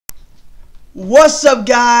What's up,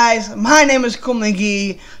 guys? My name is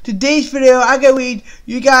CoolMcGhee. Today's video, I gotta read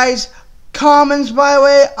you guys' comments. By the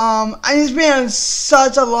way, it's been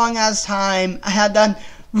such a long ass time. I have done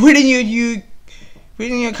reading your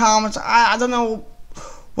comments. I don't know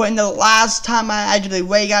when the last time I actually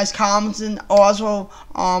read you guys' comments, and also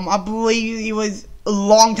I believe it was a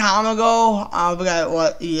long time ago. I forgot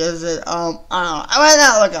what year is it. I don't know. I might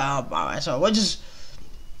not look it up. Alright, so we'll just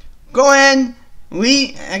go in.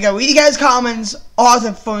 I gotta read you guys' comments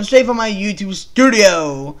also straight from my YouTube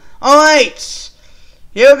studio. Alright,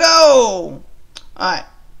 here we go. Alright.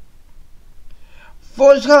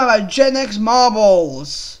 First comment about Gen X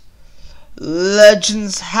Marbles.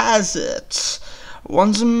 Legends has it,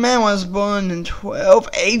 once a man was born in 12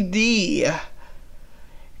 AD. He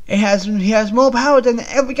has more power than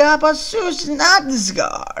every god, but Zeus did not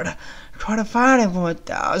discard. Try to fight him for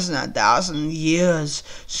 1,000 years.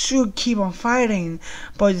 Should keep on fighting,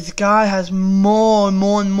 but this guy has more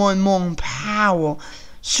power.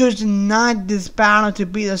 Should deny this battle to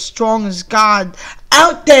be the strongest god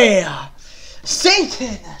out there.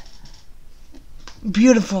 Satan,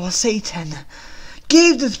 beautiful Satan,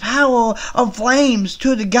 gave this power of flames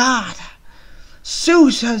to the god.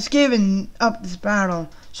 Zeus has given up this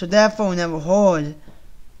battle, so therefore never heard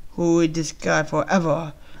who is this god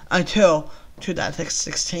forever. Until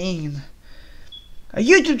 2016. A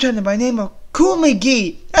YouTube channel by the name of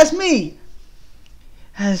CoolMcGhee, that's me,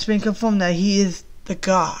 has been confirmed that he is the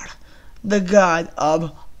god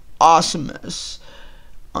of awesomeness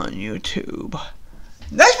on YouTube.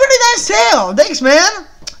 That's pretty nice tale. Thanks, man.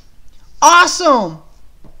 Awesome.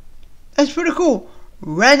 That's pretty cool.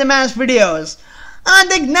 Random ass videos. I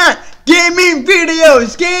think not. Gaming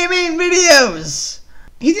videos.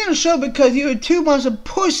 He didn't show because you were too much of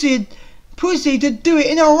pussy to do it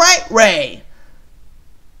in the right way.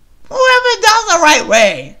 Whoever does the right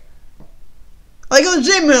way, like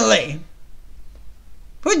legitimately,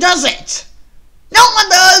 who does it? No one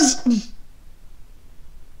does.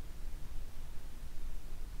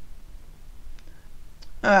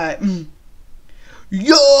 Alright.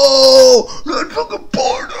 Yo, let's fucking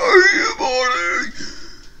party, everybody.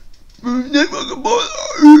 Let's fucking party.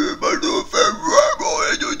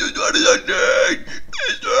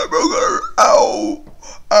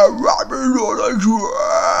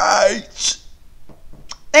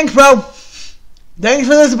 Thanks, bro. Thanks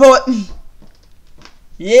for the support.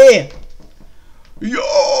 Yeah.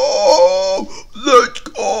 Yo, let's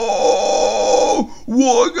go.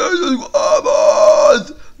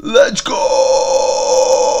 Let's go.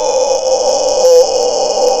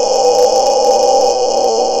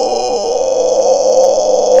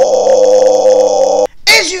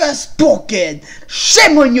 As you have spoken,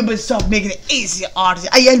 shame on you, but stop making it easy, artist.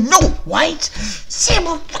 I know, right? Shame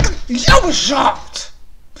on fucking you, shocked.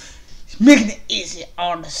 Making it easy,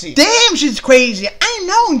 honestly. Damn, she's crazy. I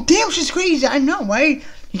know. Damn, she's crazy. I know, right?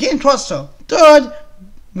 You can't trust her. Dude,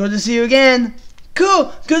 good to see you again.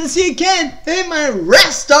 Cool. Good to see you again. In my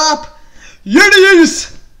rest stop.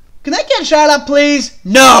 Yiddies. Can I get a shout out, please?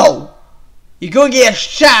 No. You're gonna get a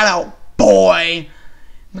shout out, boy.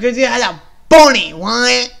 Because you had a bunny,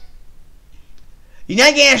 what? You're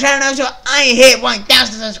not getting a shout out, so I ain't hit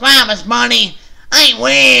 1,000 subscribers, bunny. I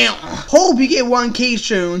will. Hope you get 1K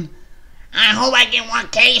soon. I hope I get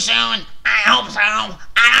 1K soon. I hope so. I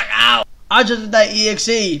don't know. I just did that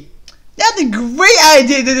EXE. That's a great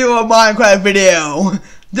idea to do a Minecraft video.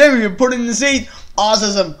 Then we can put it in the seed.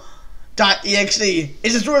 Awesome.exe.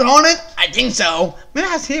 Is it still haunted? I think so. Maybe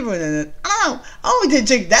it has Hebrew in it. I don't know. I only did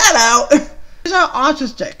check that out. It's not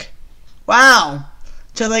autistic. Wow.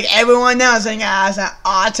 So like everyone now is saying I'm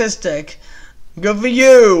autistic. Good for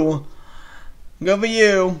you. Good for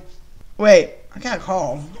you. Wait, I got a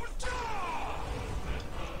call.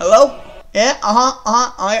 Hello? Yeah,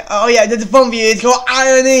 oh yeah, that's a phone video. It's called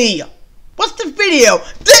Irony. What's the video?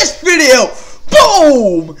 This video!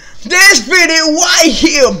 Boom! This video right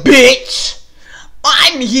here, bitch!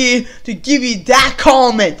 I'm here to give you that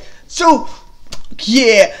comment. So,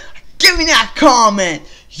 yeah, give me that comment.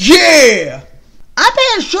 Yeah! I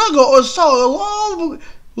bet sugar or salt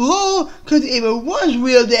low, cause if it was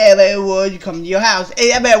real, it would come to your house.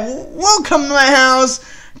 I bet it will come to my house.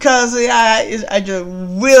 Cause I just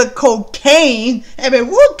real cocaine, and it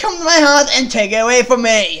would come to my house and take it away from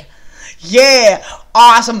me. Yeah,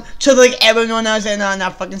 awesome. So like everyone else, and I'm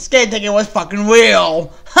not fucking scared. Think it was fucking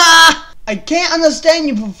real. Ha! I can't understand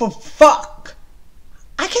you for fuck.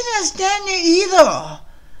 I can't understand you either.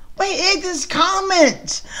 Wait, it's this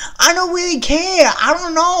comment. I don't really care. I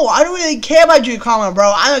don't know. I don't really care about your comment,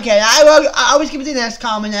 bro. I don't care. I always keep it to the next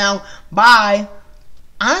comment now. Bye.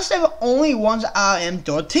 Honestly, only once I am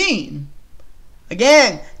 13.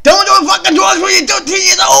 Again, don't do fucking drugs when you're 13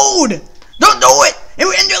 years old. Don't do it. It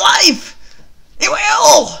will end your life. It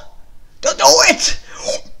will. Don't do it.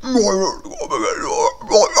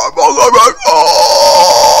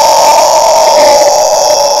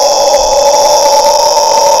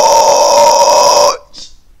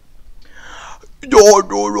 Don't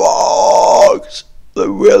do drugs.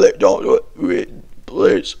 Really, don't do it.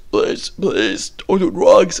 Please, please, please, don't do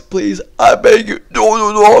drugs. Please, I beg you, don't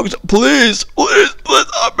do drugs. Please, please, please,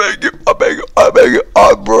 I beg you, I beg you, I beg you,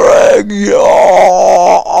 I beg you.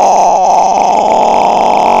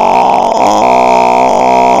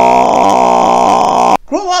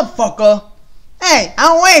 Grow up, fucker. Hey,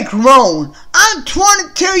 I'm way grown. I'm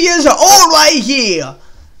 22 years old right here.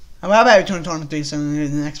 I'm about to turn 23 soon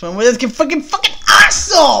in the next one. Well, let's get fucking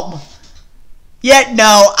awesome. Yet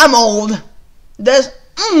no, I'm old. There's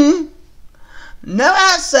never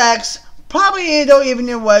had sex. Probably don't even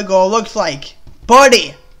know what a girl looks like.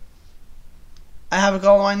 Buddy, I have a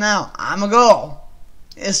girl right now. I'm a girl.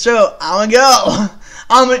 It's true. I'm a girl.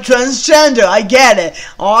 I'm a transgender. I get it.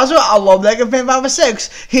 Also, I love like a fan 5 or 6.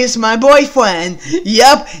 He's my boyfriend.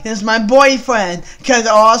 Yep, he's my boyfriend. Cause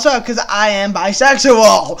I am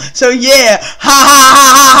bisexual. So yeah, ha ha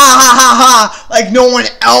ha ha ha ha ha, like no one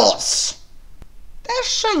else. That's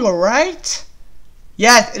sugar, right?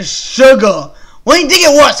 Yes, it's sugar. What do you think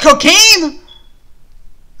it was? Cocaine?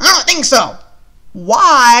 I don't think so.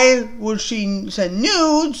 Why would she send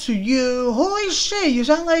nudes to you? Holy shit, you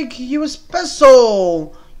sound like you were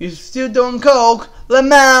special. You're still doing coke.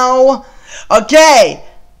 Lamau. Okay.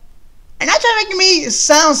 And not trying to make me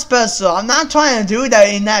sound special. I'm not trying to do that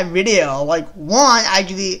in that video. Like, one,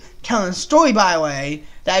 actually telling a story, by the way,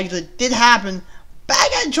 that actually did happen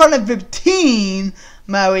back in 2015.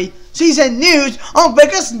 My she sent nudes on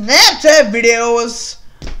Becca's Snapchat videos.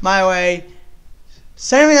 My way.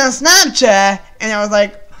 Sent me on Snapchat, and I was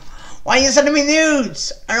like, why are you sending me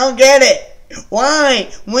nudes? I don't get it. Why?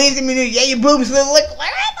 When you send me nudes, yeah, your boobs look like,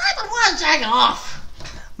 I want to check off.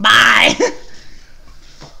 Bye.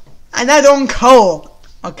 And I don't coke.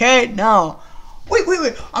 Okay? No. Wait.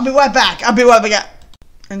 I'll be right back.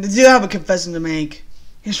 And I do have a confession to make.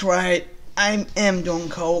 It's right. I am doing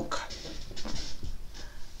coke.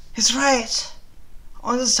 It's right.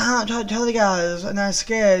 All this time I tried to tell you guys, and I'm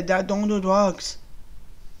scared that I don't do drugs.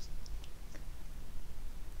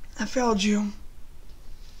 I failed you.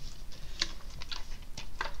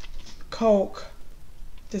 Coke.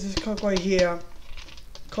 This is coke right here.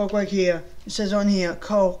 Coke right here. It says on here,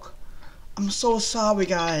 coke. I'm so sorry,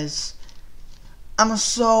 guys. I'm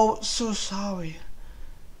so sorry.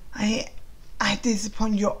 I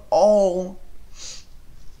disappointed you all.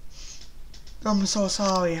 I'm so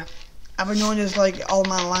sorry. I've been doing this like all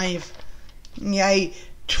my life. Yeah, I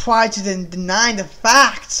tried to deny the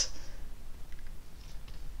fact.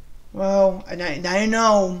 Well, and I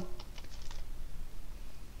know.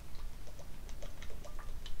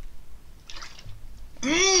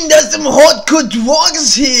 There's some hot good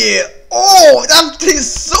drugs here. Oh, that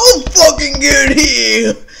tastes so fucking good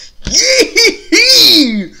here.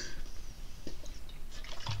 Yee-hee-hee.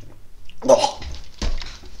 Oh.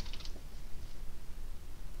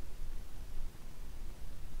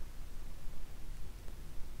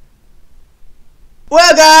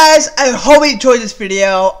 Well, guys, I hope you enjoyed this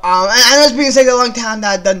video. I know it's been such a long time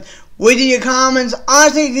that I've done reading your comments.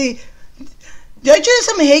 Honestly, there's just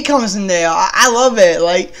some hate comments in there. I love it.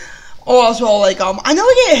 Like, also, like, I know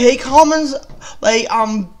we get hate comments, like,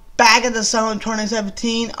 back at the summer of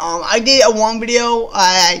 2017. I did a one video.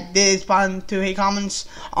 I did respond to hate comments.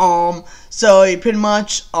 So pretty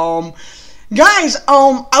much, guys,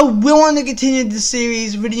 I will want to continue this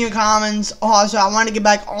series, reading your comments. Also, I want to get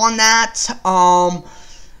back on that.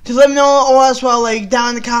 Just let me know, or as well, like, down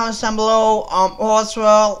in the comments down below. Or as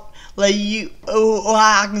well, like, or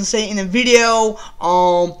I can say in a video.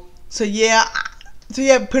 So yeah,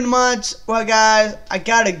 pretty much. Well, guys, I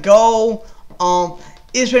gotta go.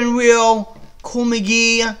 It's been real.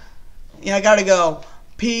 CoolMcGhee. Yeah, I gotta go.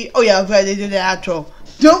 Oh yeah, okay, they do the outro.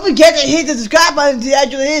 Don't forget to hit the subscribe button to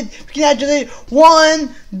actually hit 1,000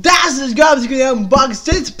 subscribers. You can unbox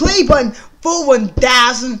this play button for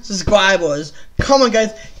 1,000 subscribers. Come on,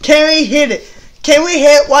 guys. Can we hit it? Can we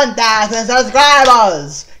hit 1,000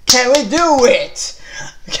 subscribers? Can we do it?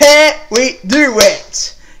 Can we do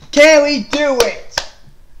it? Can we do it?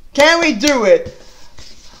 Can we do it?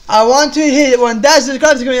 I want to hit 1,000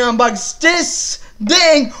 subscribers. You can unbox this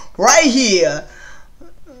thing right here.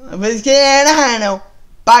 But it's getting, I know.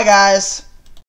 Bye, guys.